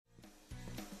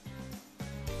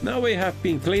Now we have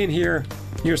been clean here.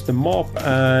 Here's the mop,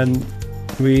 and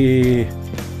we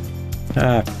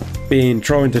have been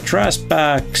throwing the trash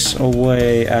bags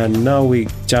away, and now we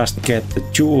just get the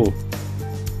tool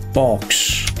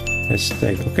box. Let's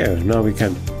take. Okay, now we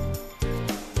can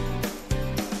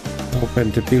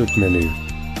open the build menu.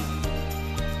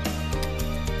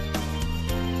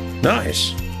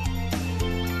 Nice.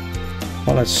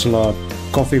 Pallet slot,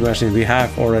 coffee machine. We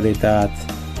have already that.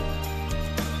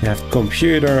 We have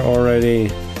computer already.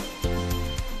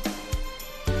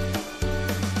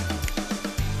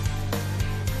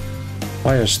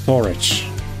 Fire storage.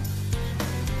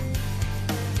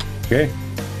 Okay.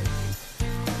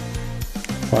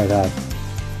 Try that.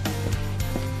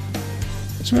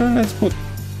 So let's put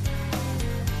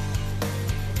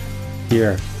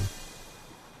here.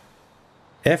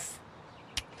 F.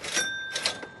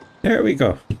 There we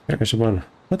go. There's one.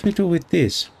 What do we do with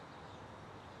this?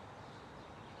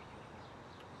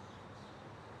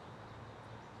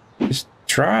 This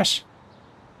trash?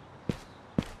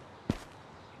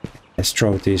 Let's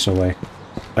throw these away.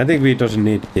 I think we doesn't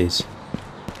need these.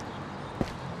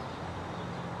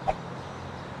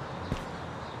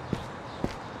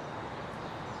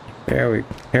 Here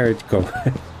it go.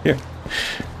 Here.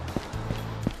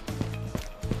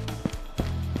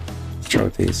 Throw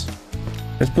these.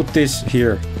 Let's put this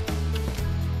here.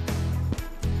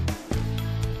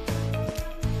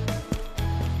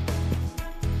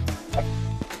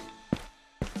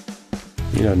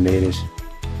 You don't need it.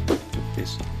 Put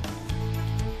this.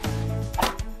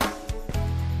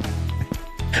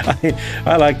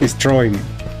 I like this throwing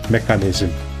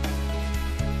mechanism.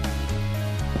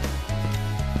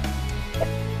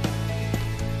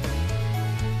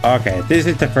 Okay, this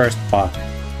is the first part.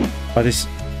 But it's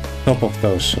top of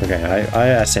those. Okay, I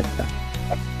accept that.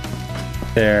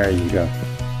 There you go.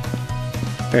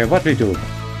 Okay, what we do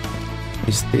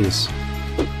is this.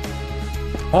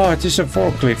 Oh, it is a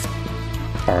forklift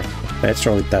part. Let's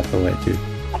throw it that away too.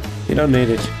 You don't need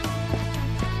it.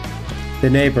 The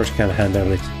neighbors can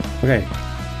handle it. Okay.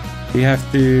 We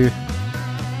have to...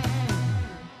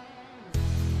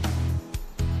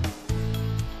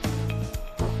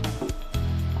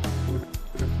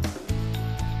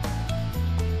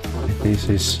 This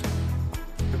is...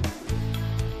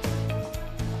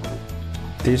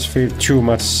 This feels too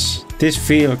much... This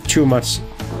feels too much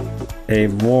a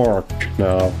work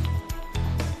now.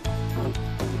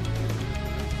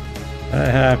 I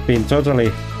have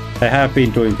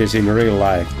been doing this in real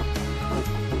life.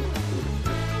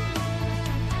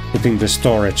 Putting the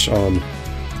storage on.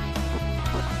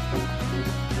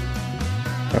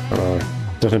 Oh,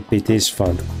 it doesn't be this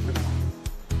fun.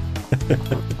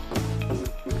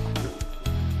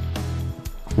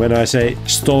 When I say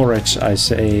storage, I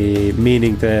say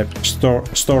meaning the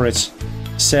storage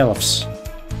shelves.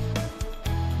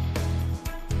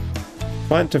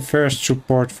 Find the first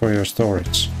support for your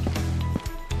storage.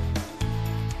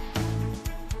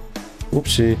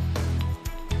 Oopsie.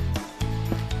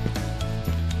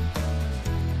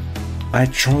 I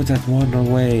threw that one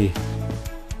away.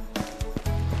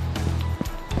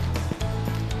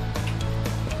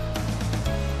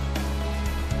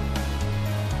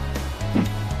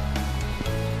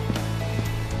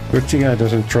 Good thing I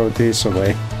doesn't throw this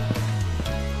away.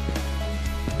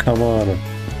 Come on.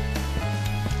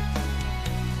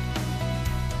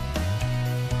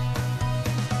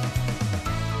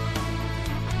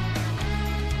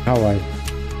 How I...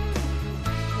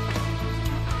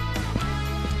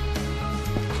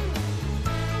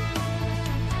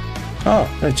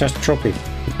 Oh, I just drop it.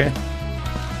 Okay.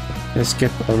 Let's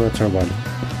get another one.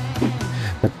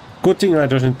 But good thing I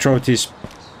doesn't throw these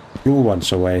blue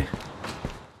ones away.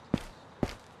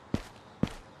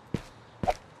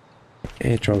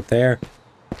 Okay, throw there.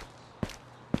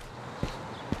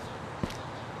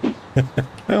 I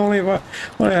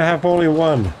have only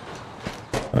one.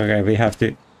 Okay, we have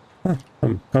to...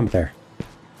 come there.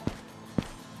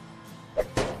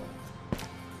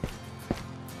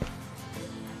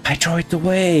 I throw it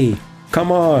away!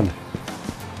 Come on!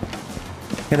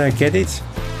 Can I get it?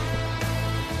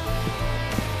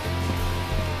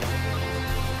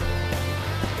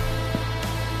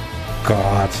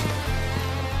 God.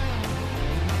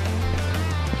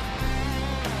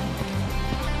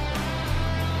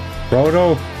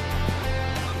 Roto!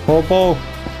 Hobo!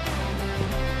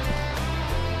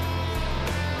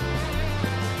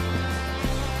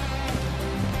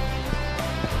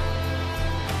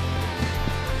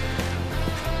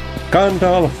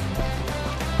 Gandalf!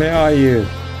 Where are you?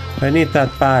 I need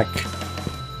that back.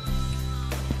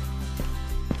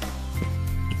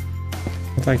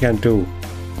 What I can do?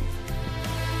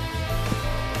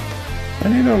 I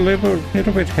need a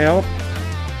little bit help.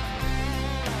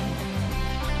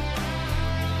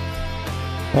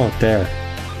 Oh, there.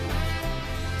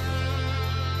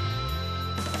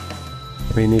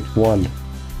 We need one.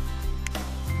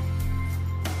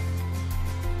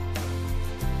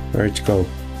 Where'd it go?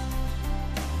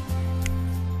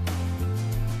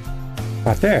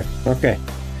 Ah, there. Okay.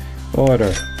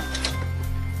 Order.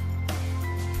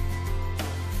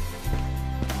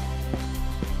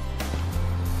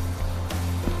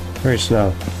 Where is now?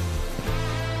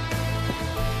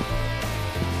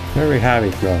 Where we have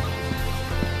it now?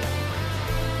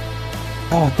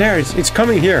 Oh, there it's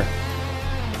coming here.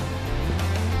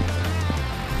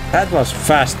 That was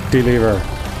fast deliver.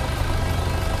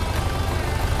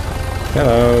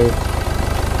 Hello.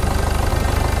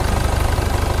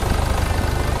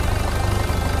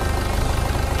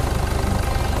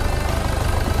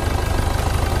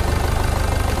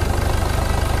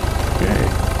 Okay.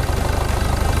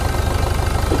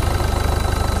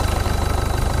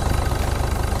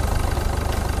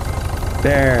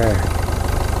 There.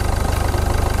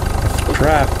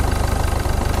 Crap.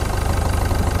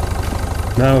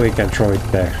 Now we can throw it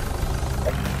there.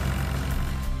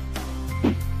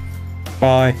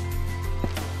 Bye.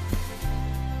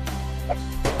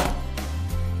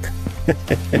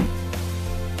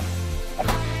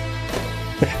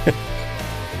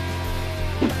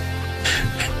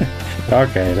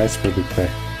 Okay, let's put it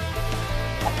there.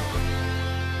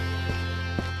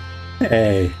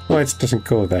 Hey, why it doesn't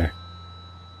go there?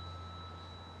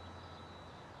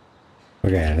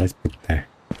 Okay, let's put it there.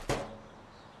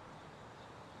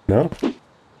 No?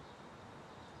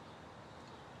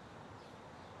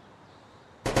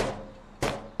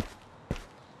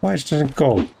 Why it doesn't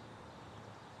go?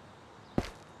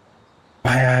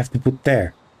 Why I have to put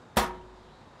there?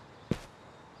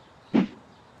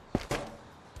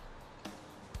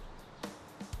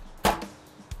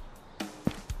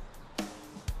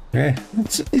 Okay,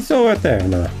 it's over there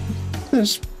now.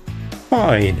 It's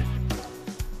fine.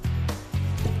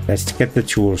 Let's get the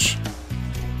tools.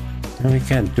 No, we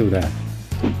can't do that.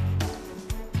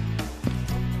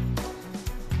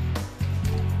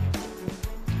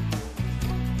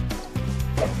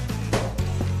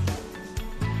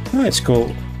 How it's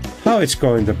go? How it's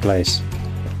going to place?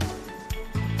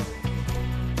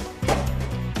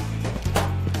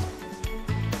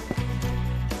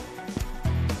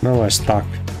 Now I'm stuck.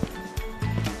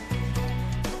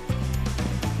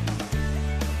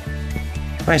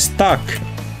 I'm stuck.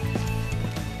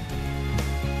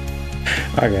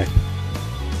 Okay.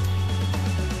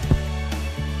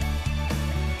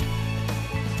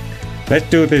 Let's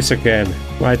do this again.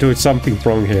 I do something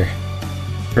wrong here.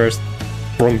 First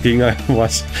wrong thing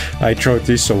I throw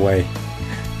this away.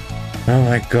 Oh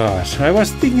my gosh. I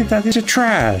was thinking that it's a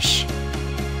trash.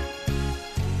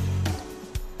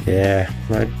 Yeah,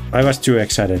 I was too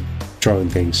excited throwing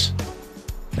things.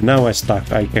 And now I'm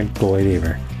stuck. I can't go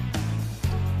anywhere.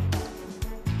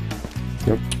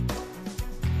 Nope.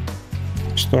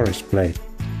 Storage plate.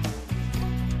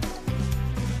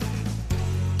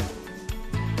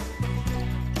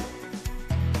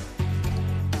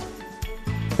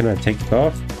 Can I take it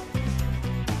off?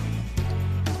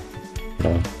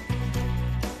 No.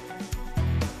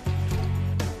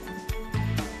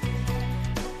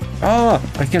 Ah,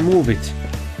 I can move it.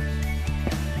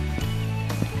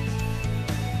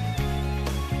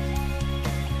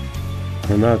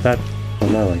 Oh, now that. Oh,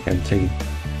 now I can take it.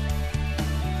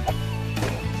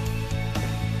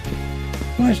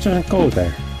 Why doesn't it go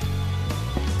there?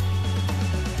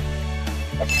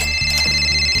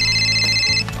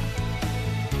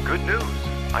 Good news!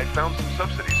 I found some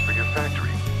subsidies for your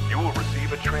factory. You will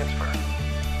receive a transfer.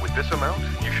 With this amount,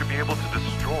 you should be able to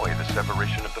destroy the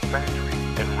separation of the factory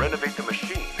and renovate the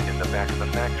machine in the back of the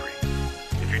factory.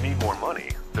 If you need more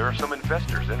money, there are some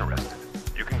investors interested.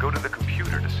 You can go to the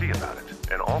computer to see about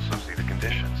it and also see the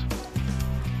conditions.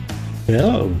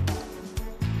 Oh.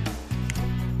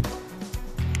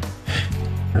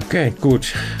 Okay, good.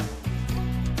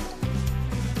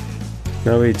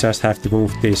 Now we just have to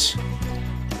move this.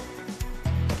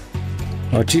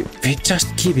 Oh, we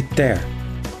just keep it there.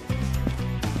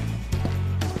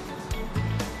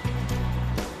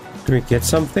 Do we get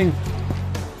something?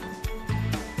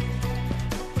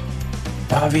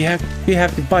 Oh, we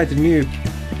have to buy the new.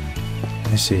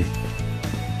 Let's see.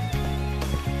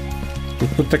 We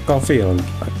put the coffee on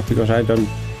because I don't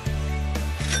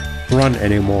run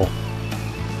anymore.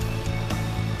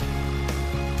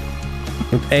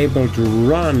 Not able to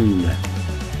run.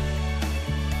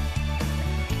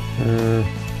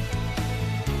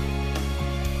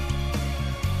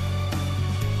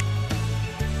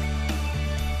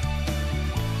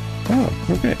 Oh,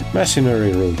 okay.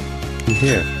 Machinery room. In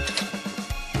here.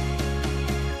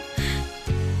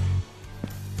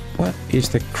 What is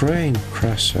the crane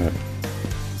crusher?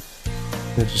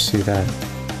 Let's just see that.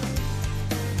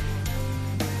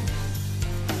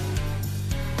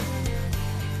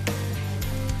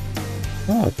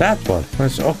 Oh, that one.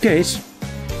 That's okay. It's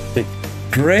the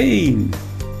crane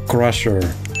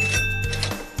crusher.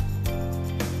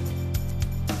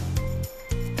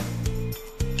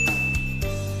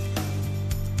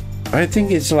 I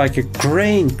think it's like a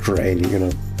crane, you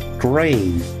know,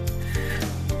 crane.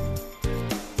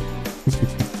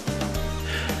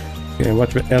 Okay,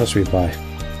 what else we buy?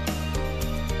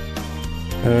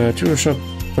 Tool shop,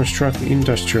 construct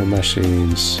industrial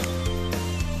machines.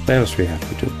 What else we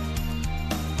have to do?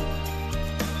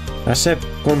 Accept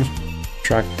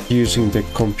contract using the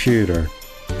computer.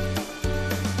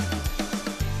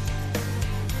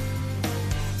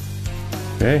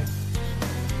 Okay.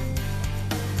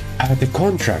 The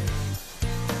contract.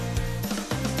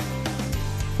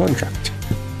 Contract.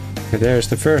 Okay, there's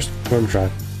the first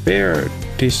contract. Beer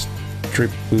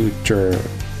distributor.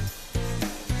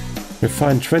 We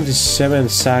find 27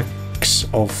 sacks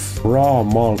of raw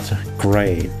malt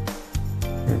grain.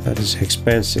 That is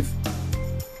expensive.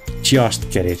 Just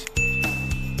get it.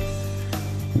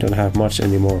 We don't have much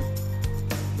anymore.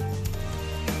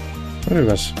 What it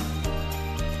was?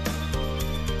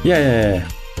 Yeah.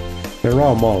 The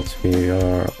raw malt we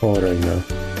are ordering now.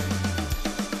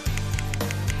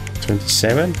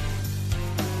 27?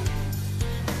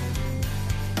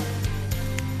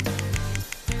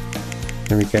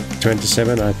 Can we get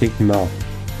 27? I think no.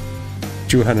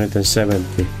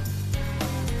 270.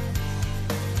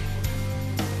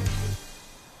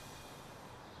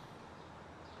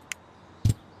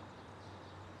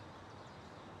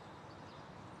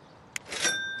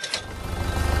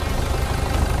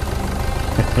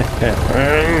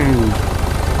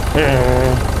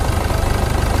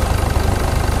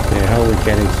 Yeah, how we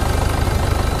get it?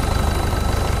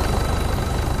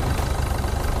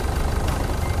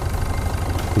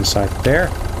 Inside there.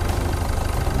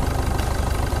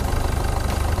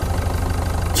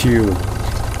 Q.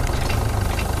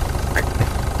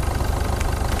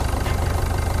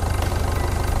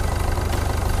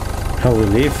 How we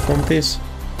leave from this?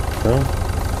 No?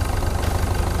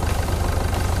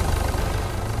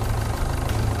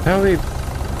 How we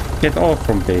get off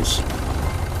from this?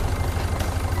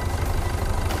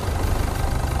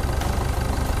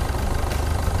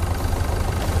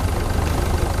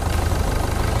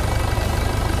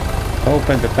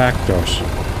 Open the back doors.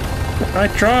 I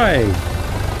try.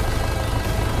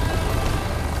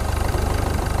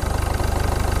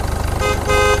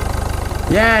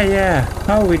 Yeah.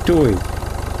 How we do it?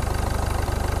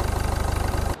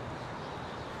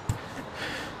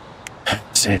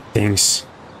 Settings.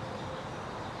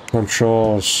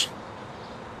 Controls.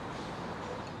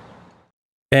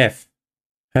 F.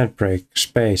 Handbrake.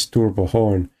 Space. Turbo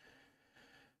horn.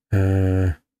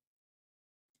 Pallet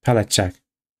jack.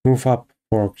 Move up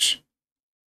forks.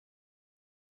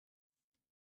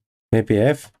 Maybe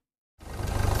F?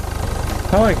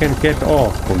 How I can get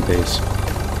off from this?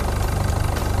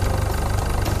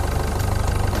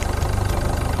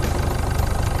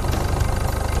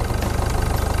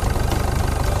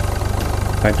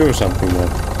 I do something now.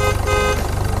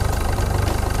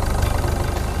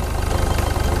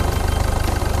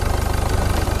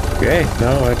 Okay,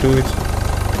 now I do it.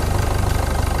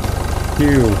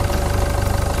 Q.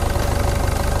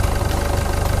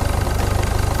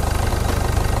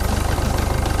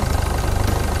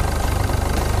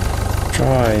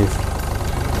 Drive.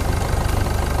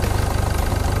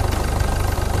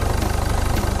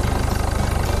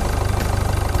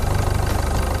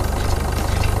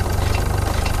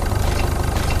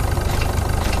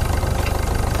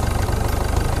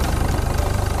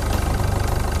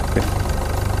 Get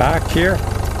back here.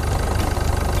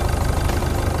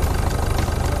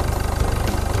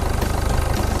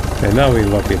 Okay, now we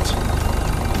lock it.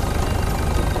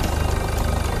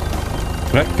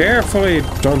 But carefully,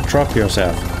 don't drop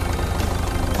yourself.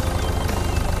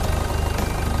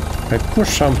 I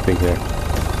push something here.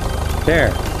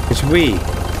 There, it's V,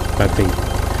 I think.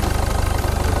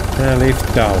 And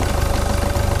lift down.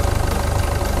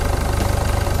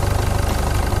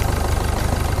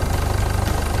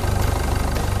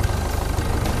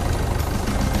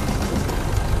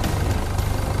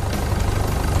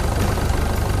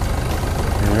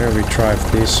 There we drive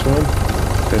this one.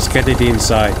 Let's get it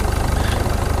inside.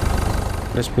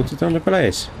 Let's put it on the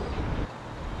place.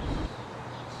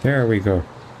 There we go.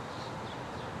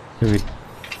 Do it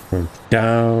from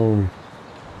down.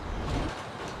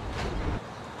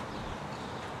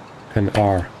 and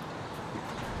R.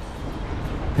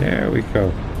 There we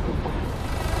go.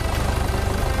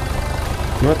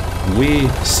 What we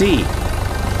see.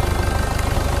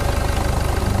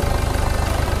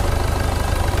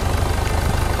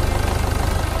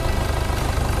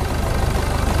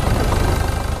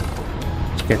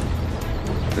 Let's get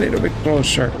a little bit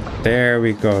closer. There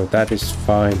we go. That is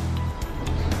fine.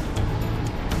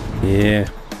 Yeah.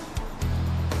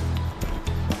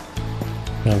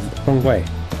 No, wrong way.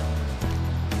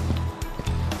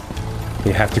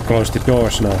 We have to close the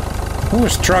doors now.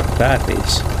 Whose truck that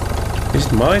is? Is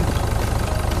it mine?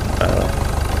 I don't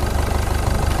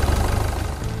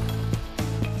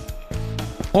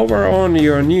know. Over on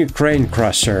your new crane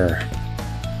crusher.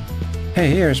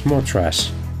 Hey, here's more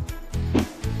trash.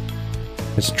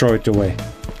 Let's throw it away.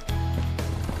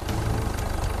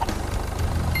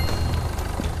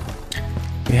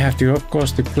 We have to, of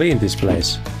course, to clean this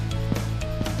place.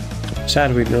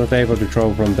 Sad we're not able to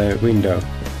throw from the window.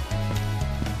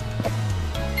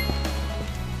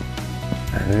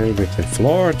 A little bit of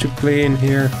floor to clean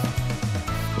here.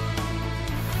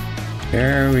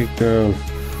 There we go.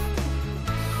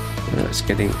 Oh, it's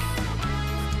getting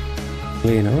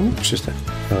clean. Oh, just no,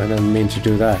 I don't mean to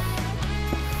do that.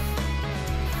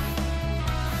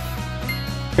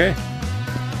 Okay,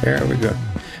 there we go.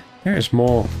 There's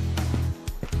more.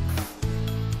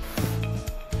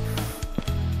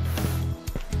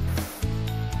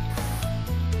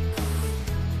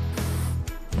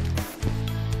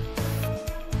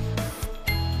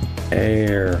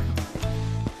 Air.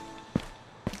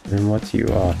 And what you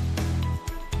are?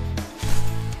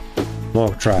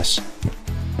 More trash.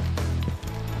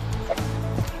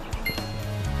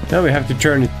 Now we have to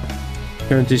turn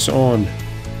this on.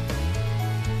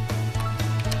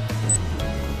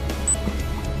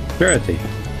 Dirty.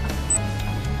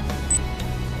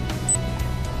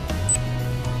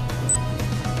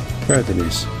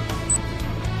 Dirtiness.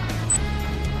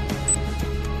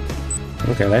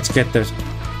 Okay, let's get this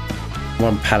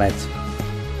one pallet.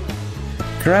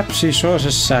 Grab the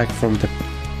sausage sack from the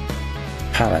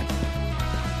pallet.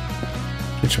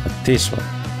 Which one? This one.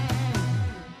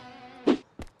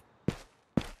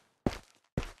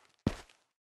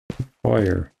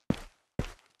 Fire.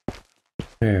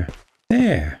 There.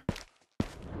 There.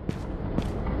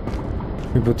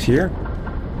 We put here.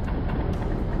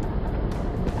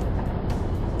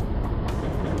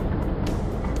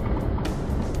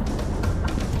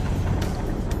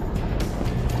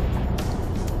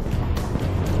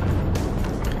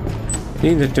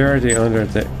 Clean the dirty under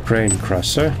the crane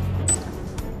crusher.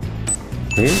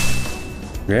 Clean.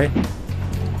 Okay.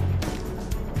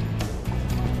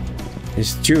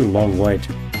 It's too long way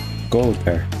to go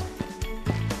there.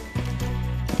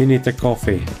 We need the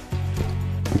coffee.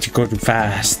 Need to go too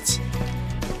fast.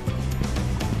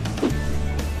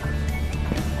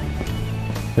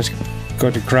 Let's go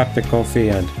to grab the coffee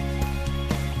and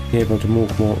be able to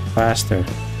move more faster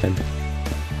than.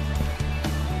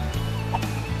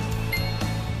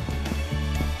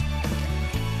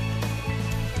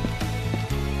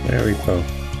 There we go.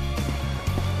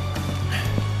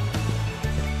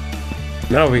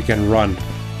 Now we can run.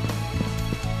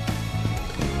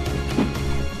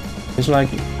 It's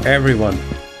like everyone.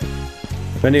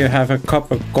 When you have a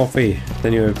cup of coffee,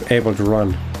 then you're able to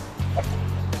run.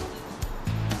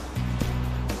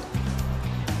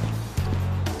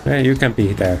 Hey, you can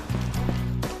be there.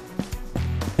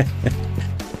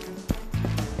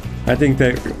 I think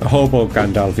the hobo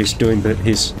Gandalf is doing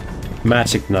his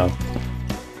magic now.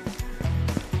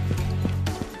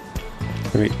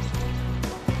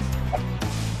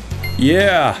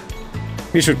 Yeah!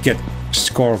 We should get a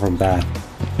score from that.